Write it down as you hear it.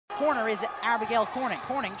corner is Abigail Corning.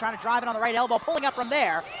 Corning trying to drive it on the right elbow, pulling up from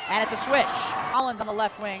there, and it's a swish. Collins on the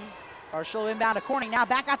left wing, or she'll inbound to Corning. Now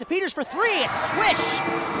back out to Peters for three. It's a swish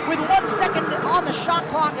with 1 second on the shot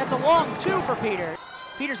clock. That's a long two for Peters.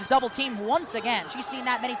 Peters is double teamed once again. She's seen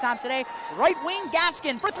that many times today. Right wing,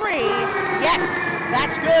 Gaskin for three. Yes,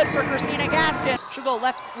 that's good for Christina Gaskin. She'll go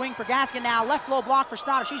left wing for Gaskin now. Left low block for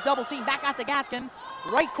Stoddard. She's double teamed. Back out to Gaskin.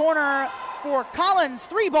 Right corner for Collins.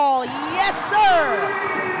 Three ball. Yes,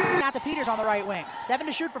 sir. Out to Peters on the right wing. 7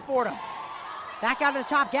 to shoot for Fordham. Back out to the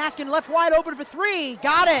top. Gaskin left wide open for three.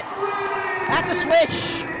 Got it. That's a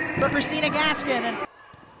switch for Christina Gaskin. And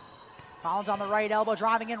Collins on the right elbow,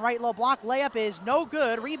 driving in, right low block. Layup is no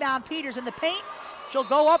good. Rebound, Peters in the paint. She'll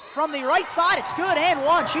go up from the right side. It's good and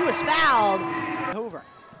one. She was fouled. Hoover.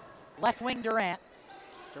 Left wing, Durant.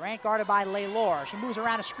 Durant guarded by Laylor. She moves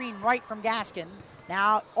around a screen right from Gaskin.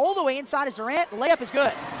 Now all the way inside is Durant. Layup is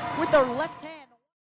good with the left hand.